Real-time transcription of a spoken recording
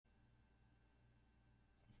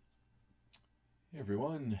Hey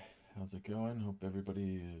everyone, how's it going? Hope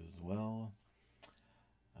everybody is well.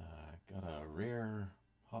 Got a rare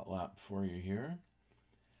hot lap for you here.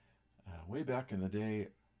 Way back in the day,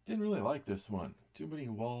 didn't really like this one. Too many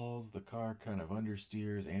walls, the car kind of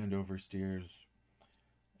understeers and oversteers,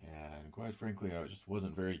 and quite frankly, I just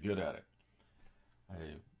wasn't very good at it.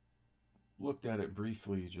 I looked at it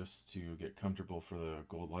briefly just to get comfortable for the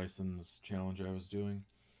gold license challenge I was doing,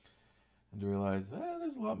 and realized,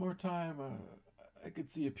 there's a lot more time. I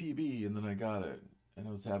could see a PB, and then I got it, and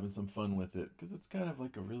I was having some fun with it because it's kind of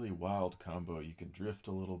like a really wild combo. You can drift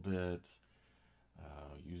a little bit,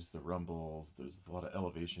 use the rumbles. There's a lot of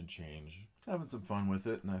elevation change. I was having some fun with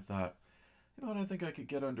it, and I thought, you know what? I think I could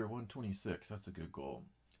get under 126. That's a good goal.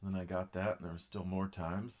 And then I got that, and there was still more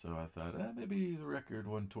times, so I thought, maybe the record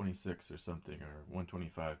 126 or something, or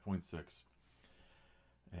 125.6,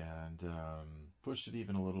 and pushed it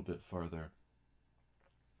even a little bit farther.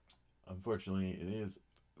 Unfortunately, it is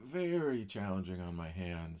very challenging on my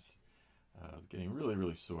hands. I was getting really,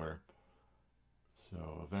 really sore.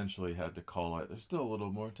 So eventually had to call it. There's still a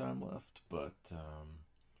little more time left, but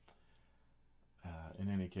in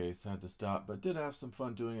any case, had to stop. But did have some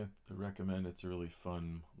fun doing it. I recommend. It's a really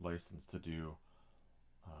fun license to do.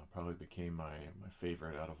 Probably became my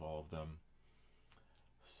favorite out of all of them.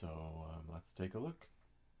 So let's take a look.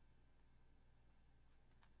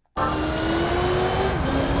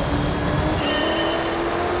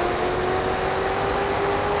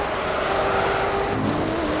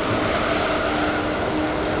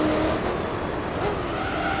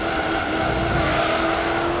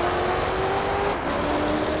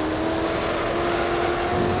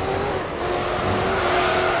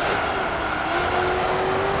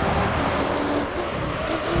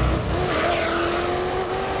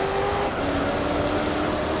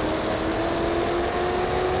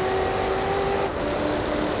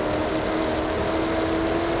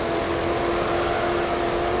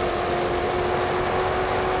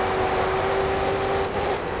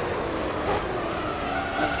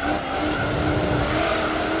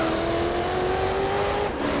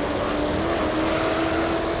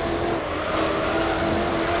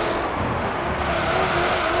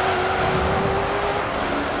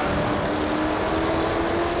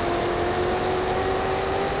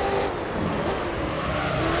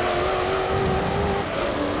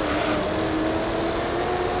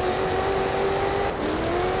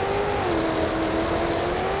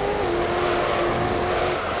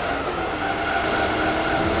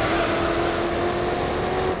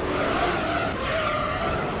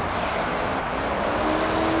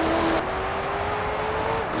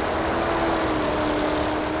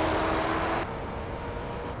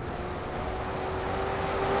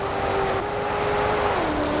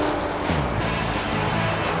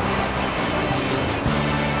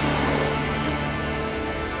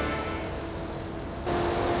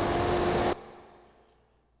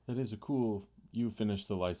 That is a cool "you finish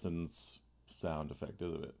the license" sound effect,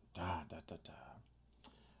 isn't it? Da da da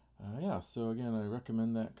da. Yeah, so again, I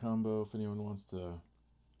recommend that combo if anyone wants to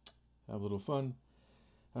have a little fun.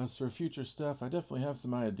 As for future stuff, I definitely have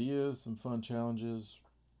some ideas, some fun challenges.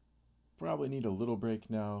 Probably need a little break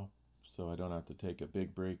now, so I don't have to take a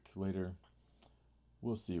big break later.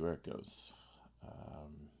 We'll see where it goes.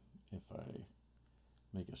 If I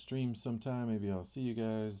make a stream sometime, maybe I'll see you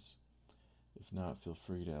guys. If not, feel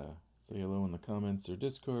free to say hello in the comments or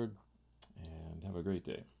Discord, and have a great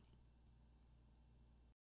day.